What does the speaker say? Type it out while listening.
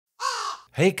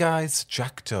Hey guys,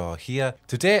 Jackdaw here.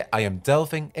 Today I am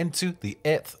delving into the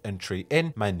 8th entry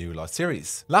in my new law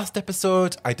series. Last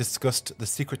episode I discussed the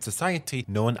secret society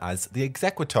known as the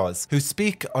Executors, who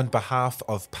speak on behalf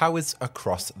of powers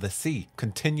across the sea.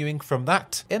 Continuing from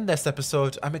that, in this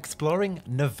episode I'm exploring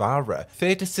Nevarra,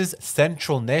 Thedas'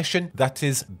 central nation that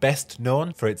is best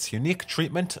known for its unique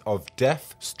treatment of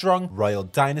deaf, strong royal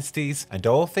dynasties and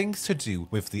all things to do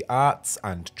with the arts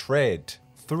and trade.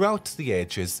 Throughout the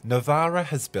ages, Nevarra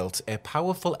has built a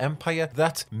powerful empire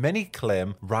that many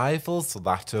claim rivals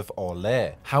that of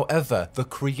Orlais. However, the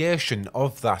creation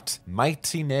of that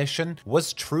mighty nation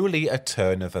was truly a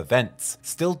turn of events.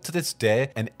 Still to this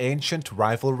day, an ancient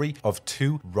rivalry of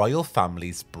two royal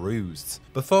families brews.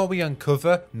 Before we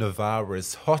uncover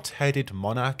Nevarra's hot-headed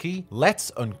monarchy, let's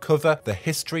uncover the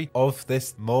history of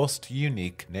this most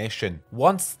unique nation.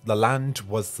 Once the land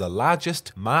was the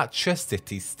largest Marcher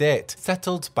city-state,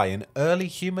 settled by an early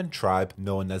human tribe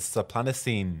known as the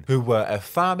Planocene, who were a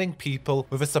farming people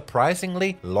with a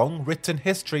surprisingly long written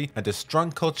history and a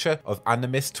strong culture of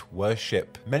animist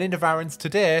worship. Many Nevarrans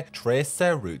today trace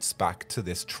their roots back to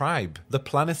this tribe. The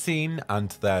Planocene and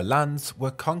their lands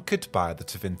were conquered by the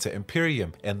Tevinter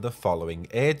Imperium in the following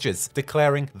ages,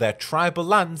 declaring their tribal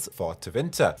lands for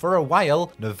Tevinter. For a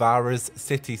while, Nevarra's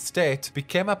city-state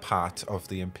became a part of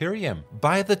the Imperium.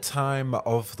 By the time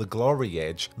of the Glory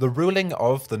Age, the ruling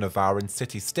of the Nevarran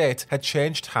city-state had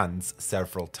changed hands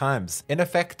several times.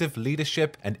 Ineffective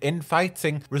leadership and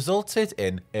infighting resulted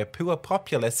in a poor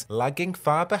populace lagging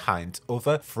far behind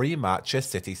other free Marcher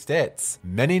city-states.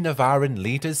 Many Nevarran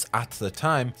leaders at the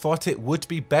time thought it would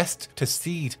be best to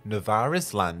cede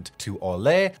Nevarra's land to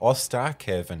Orlais or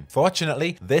Starkhaven.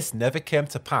 Fortunately, this never came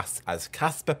to pass as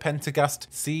Caspar Pentagast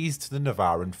seized the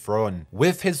Nevarran throne.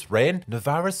 With his reign,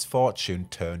 Nevarra's fortune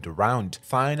turned around,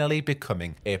 finally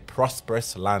becoming a prosperous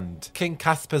land. King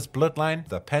Caspar's bloodline,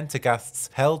 the Pentagasts,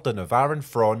 held the Nevarran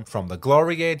throne from the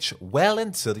Glory Age well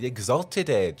into the Exalted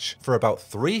Age for about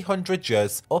 300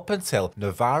 years, up until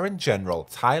Nevarran general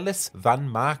Tylus van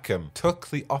Markham took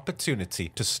the opportunity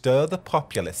to stir the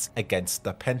populace against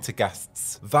the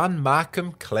Pentagasts. Van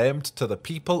Markham claimed to the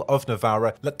people of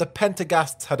Nevarra that the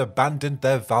Pentagasts had abandoned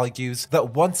their values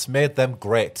that once made them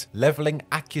great, levelling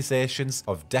accusations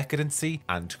of decadency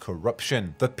and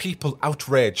corruption. The people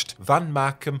outraged, Van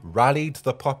Markham rallied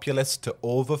the populace to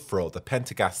overthrow the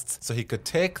Pentagasts so he could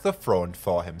take the throne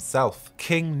for himself.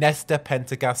 King Nestor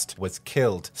Pentagast was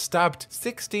killed, stabbed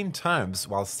 16 times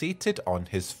while seated on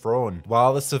his throne,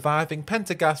 while the surviving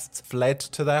Pentagasts fled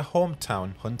to their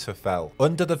hometown Hunterfell.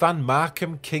 Under the Van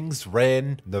Markham king's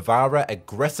reign, Nevarra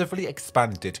aggressively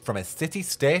expanded from a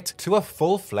city-state to a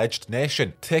full-fledged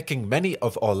nation, taking many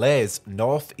of Orlais'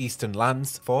 northeastern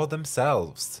lands for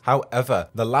themselves. However,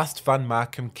 the last Van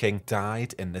Markham king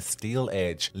died in the Steel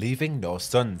Age, leaving no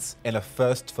sons. In a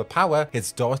thirst for power,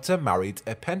 his daughter married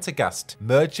a Pentagast,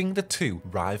 merging the two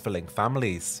rivaling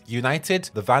families. United,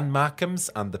 the Van Markhams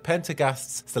and the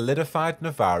Pentagasts solidified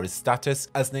Nevarra's status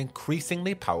as an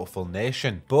increasingly powerful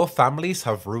nation. Both families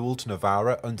have ruled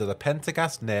Nevarra under the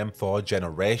Pentagast name for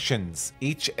generations,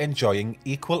 each enjoying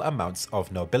equal amounts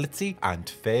of nobility and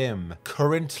fame.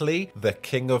 Currently, the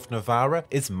king of Nevarra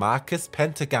is Marcus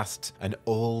Pentagast, an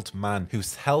old man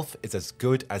whose health is as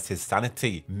good as his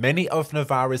sanity. Many of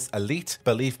Nevarra's elite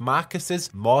believe Marcus's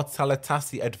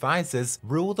Mortalitasi advisors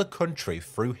rule the country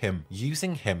through him,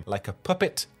 using him like a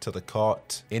puppet to the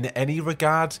court. In any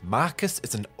regard, Marcus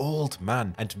is an old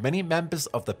man, and many members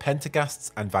of the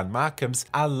Pentagasts and Van Markhams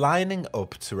are lining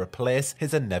up to replace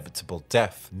his inevitable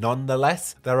death.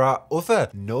 Nonetheless, there are other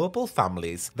noble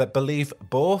families that believe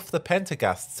both the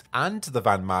Pentagasts and the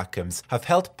Van Markhams have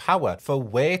held power for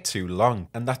way too long,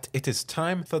 and that it is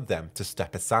time for them to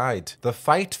step aside. The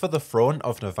fight for the throne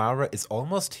of Nevarra is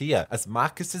almost here, as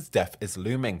Marcus's death is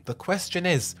looming. The question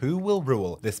is, who will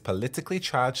rule this politically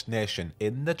charged nation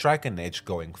in the Dragon Age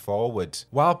going forward?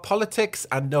 While politics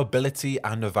and nobility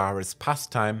are Nevarra's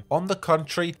pastime, on the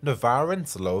contrary,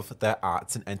 Nevarrans love their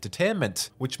arts and entertainment,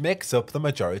 which makes up the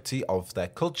majority of their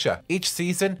culture. Each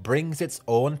season brings its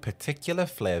own particular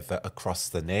flavour across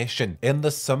the nation. In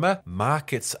the summer,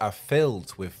 markets are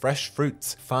filled with fresh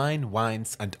fruits, fine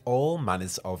wines and all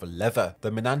manners of leather.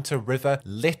 The Minanta River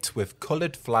lit with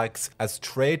coloured flags as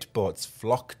trade boats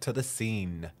flock to the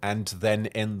scene. And then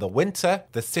in the winter,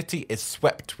 the city is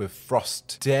swept with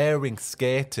frost. Daring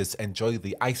skaters enjoy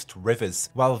the iced rivers,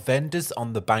 while vendors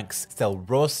on the banks sell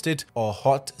roasted or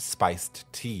hot spiced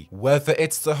tea. Whether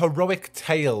it's the heroic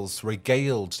tales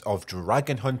regaled of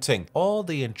dragon hunting or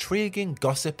the intriguing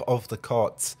gossip of the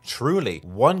courts, truly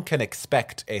one can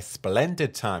expect a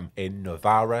splendid time in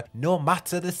Nevarra no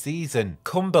matter the the season.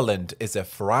 Cumberland is a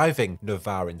thriving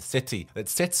Nevarran city that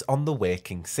sits on the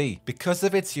waking sea. Because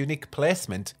of its unique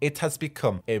placement, it has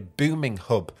become a booming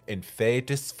hub in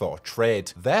Thedas for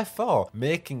trade, therefore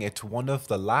making it one of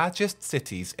the largest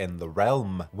cities in the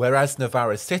realm. Whereas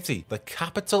Nevarra City, the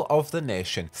capital of the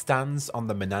nation, stands on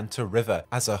the Minanta River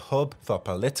as a hub for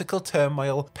political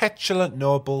turmoil, petulant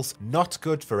nobles, not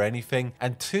good for anything,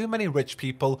 and too many rich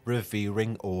people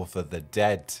revering over the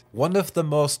dead. One of the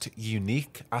most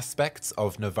unique aspects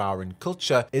of Nevarran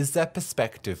culture is their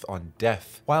perspective on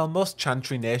death. While most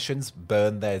Chantry nations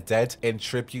burn their dead in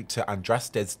tribute to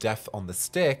Andraste's death on the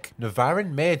stake,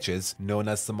 Nevarran mages, known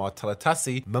as the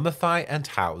Mortalitasi, mummify and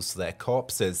house their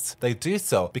corpses. They do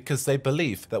so because they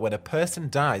believe that when a person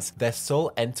dies, their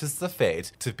soul enters the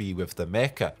Fade to be with the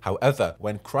Maker. However,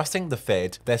 when crossing the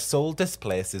Fade, their soul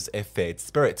displaces a Fade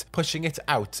spirit, pushing it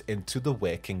out into the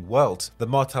waking world. The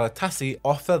Mortalitasi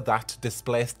offer that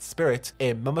displaced spirit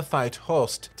a mummified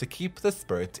host to keep the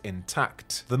spirit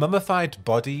intact. The mummified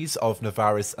bodies of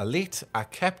Nevarra's elite are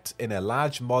kept in a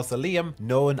large mausoleum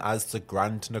known as the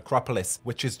Grand Necropolis,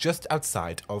 which is just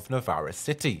outside of Nevarra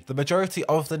City. The majority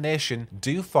of the nation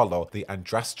do follow the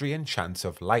Andrastrian chant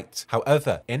of light.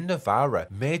 However, in Nevarra,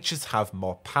 mages have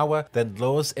more power than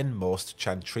those in most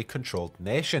Chantry-controlled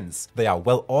nations. They are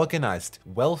well organized,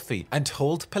 wealthy, and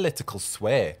hold political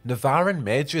sway. Nevarran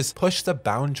mages push the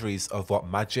boundaries of what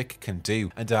magic can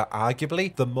do and are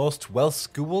arguably the most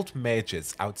well-schooled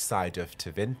mages outside of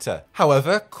Tevinter.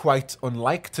 However, quite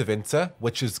unlike Tevinter,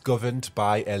 which is governed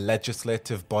by a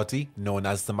legislative body known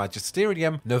as the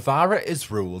Magisterium, Nevarra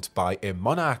is ruled by a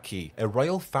monarchy, a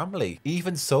royal family.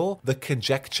 Even so, the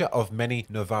conjecture of many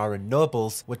Nevarran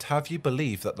nobles would have you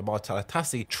believe that the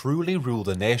Mortalitasi truly rule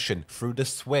the nation through the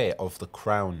sway of the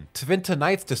crown. Tevinter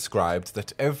Knights described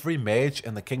that every mage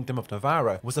in the Kingdom of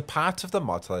Nevarra was a part of the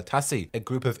Mortalitasi, a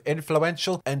group of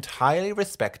influential and highly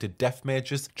respected death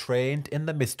mages trained in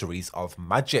the mysteries of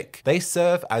magic. They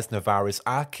serve as Nevarra's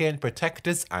arcane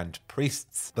protectors and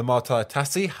priests. The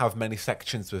Mortalitasi have many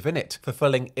sections within it,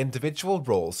 fulfilling individual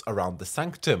roles around the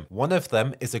sanctum. One of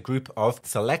them is a group of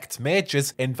select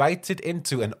mages invited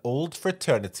into an old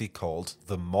fraternity called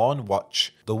the Morn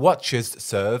Watch. The Watchers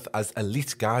serve as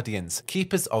elite guardians,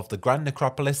 keepers of the Grand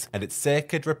Necropolis and its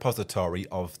sacred repository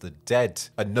of the dead.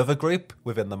 Another group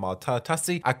within the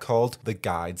Mortalitasi are called the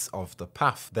Guides of the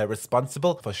Path. They're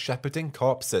responsible for shepherding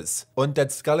corpses.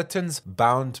 Undead skeletons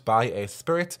bound by a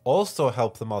spirit also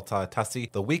help the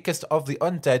Mortalitasi, the weakest of the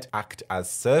undead, act as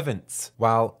servants,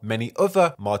 while many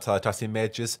other Mortalitasi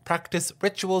mages practice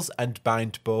rituals and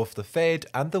bind both the Fade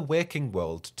and the waking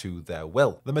world to their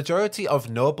will. The majority of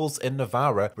nobles in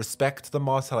Nevarra respect the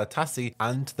Mortalitasi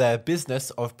and their business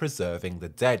of preserving the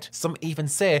dead. Some even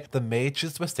say the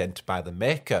mages were sent by the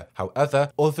Maker.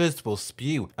 However, others will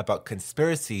spew about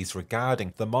conspiracies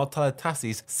regarding the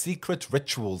Mortalitasi's secret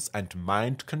rituals and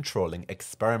mind-controlling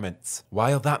experiments.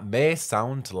 While that may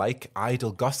sound like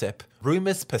idle gossip,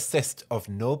 rumours persist of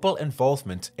noble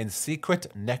involvement in secret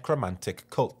necromantic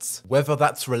cults. Whether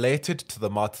that's related to the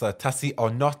Mortalitasi or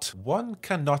not, one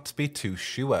cannot be too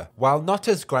sure. While not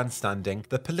as grandstanding,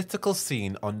 the political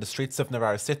scene on the streets of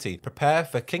Nevarra City prepare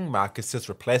for King Marcus's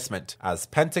replacement, as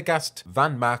Pentagast,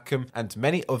 Van Markham, and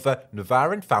many other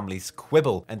Nevarran families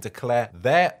quibble and declare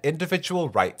their individual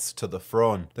rights to the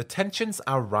throne. The tensions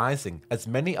are rising as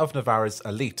many of Nevarra's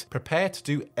elite prepare to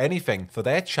do anything for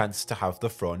their chance to have the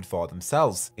throne for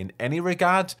themselves. In any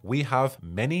regard, we have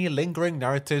many lingering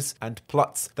narratives and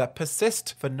plots that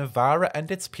persist for Nevarra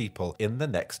and its people in the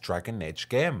next Dragon Age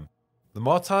game. The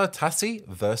Mortalitasi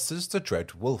versus the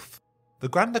Dread Wolf. The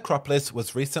Grand Necropolis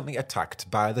was recently attacked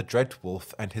by the Dread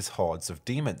Wolf and his hordes of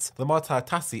demons. The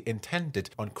Mortalitasi intended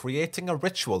on creating a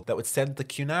ritual that would send the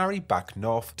Qunari back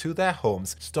north to their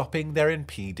homes, stopping their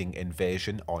impending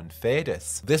invasion on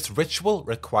Thedas. This ritual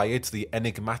required the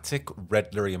enigmatic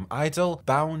Red Lyrium idol,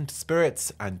 bound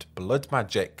spirits, and blood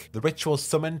magic. The ritual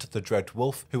summoned the Dread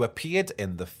Wolf, who appeared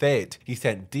in the Fade. He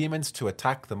sent demons to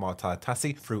attack the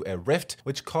Mortalitasi through a rift,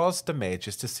 which caused the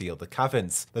mages to seal the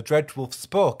caverns. The Dread Wolf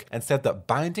spoke and said that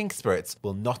binding spirits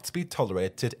will not be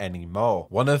tolerated anymore.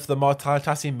 One of the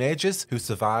Mortalitasi mages who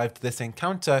survived this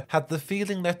encounter had the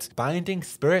feeling that binding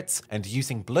spirits and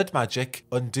using blood magic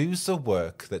undoes the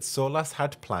work that Solas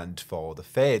had planned for the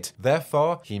Fade.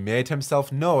 Therefore, he made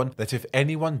himself known that if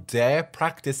anyone dare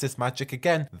practice this magic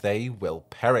again, they will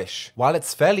perish. While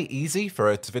it's fairly easy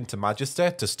for a Tevinter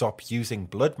Magister to stop using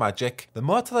blood magic, the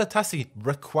Mortalitasi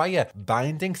require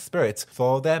binding spirits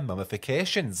for their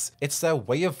mummifications. It's their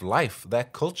way of life. wolf their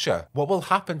culture? What will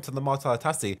happen to the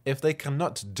Mortalitasi if they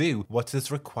cannot do what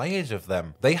is required of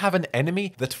them? They have an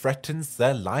enemy that threatens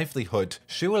their livelihood.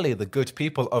 Surely the good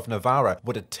people of Nevarra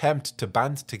would attempt to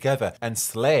band together and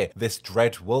slay this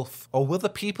dread wolf. Or will the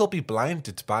people be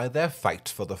blinded by their fight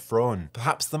for the throne?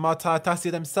 Perhaps the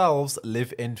Mortalitasi themselves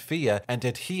live in fear and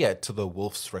adhere to the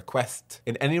wolf's request.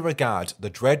 In any regard, the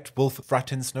dread wolf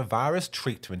threatens Nevarra's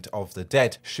treatment of the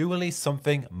dead. Surely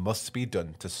something must be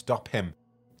done to stop him.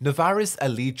 Nevarra's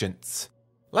allegiance.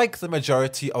 Like the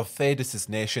majority of Thedas'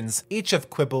 nations, each have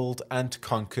quibbled and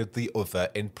conquered the other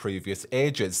in previous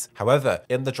ages. However,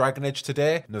 in the Dragon Age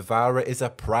today, Nevarra is a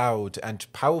proud and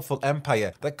powerful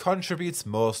empire that contributes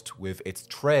most with its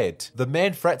trade. The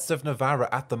main threats of Nevarra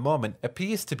at the moment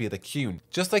appears to be the Qun.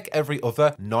 Just like every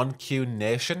other non-Qun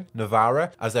nation,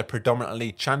 Nevarra, as a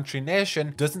predominantly Chantry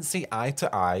nation, doesn't see eye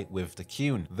to eye with the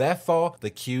Qun. Therefore,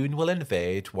 the Qun will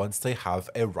invade once they have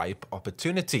a ripe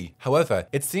opportunity. However,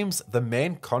 it seems the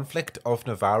main conflict of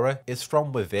Nevarra is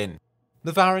from within.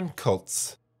 Nevarran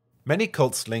cults. Many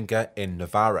cults linger in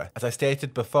Nevarra. As I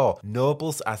stated before,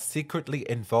 nobles are secretly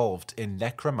involved in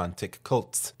necromantic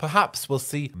cults. Perhaps we'll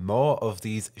see more of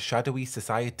these shadowy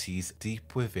societies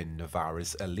deep within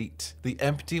Nevarra's elite. The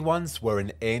Empty Ones were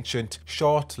an ancient,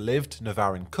 short-lived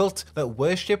Nevarran cult that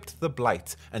worshipped the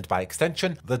Blight, and by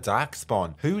extension, the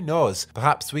Darkspawn. Who knows,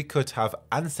 perhaps we could have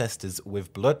ancestors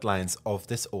with bloodlines of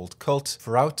this old cult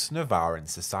throughout Nevarran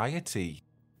society.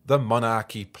 The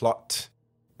Monarchy plot.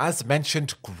 As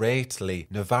mentioned greatly,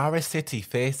 Nevarra City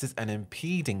faces an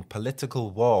impeding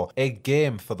political war, a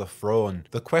game for the throne.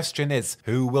 The question is,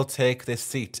 who will take this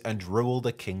seat and rule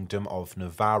the kingdom of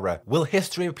Nevarra? Will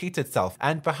history repeat itself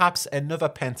and perhaps another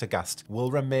Pentagast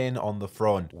will remain on the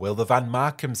throne? Will the Van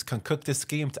Markhams concoct a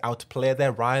scheme to outplay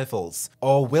their rivals?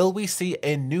 Or will we see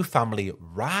a new family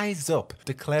rise up,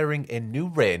 declaring a new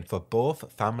reign for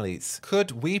both families?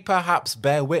 Could we perhaps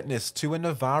bear witness to a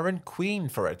Nevarran queen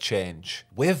for a change?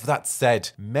 With that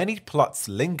said, many plots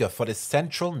linger for the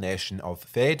central nation of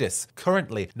Thedas.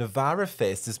 Currently, Nevarra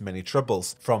faces many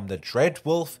troubles, from the Dread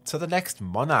Wolf to the next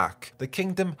monarch. The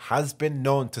kingdom has been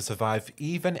known to survive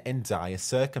even in dire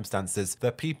circumstances.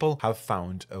 The people have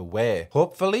found a way.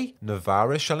 Hopefully,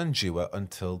 Nevarra shall endure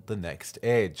until the next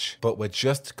age. But we're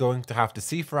just going to have to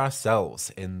see for ourselves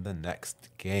in the next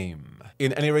game.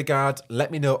 In any regard,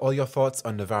 let me know all your thoughts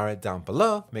on Nevarra down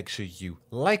below. Make sure you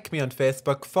like me on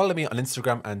Facebook, follow me on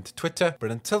Instagram and Twitter.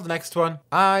 But until the next one,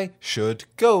 I should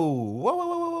go. Whoa, whoa,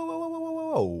 whoa, whoa, whoa, whoa,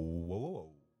 whoa, whoa, whoa.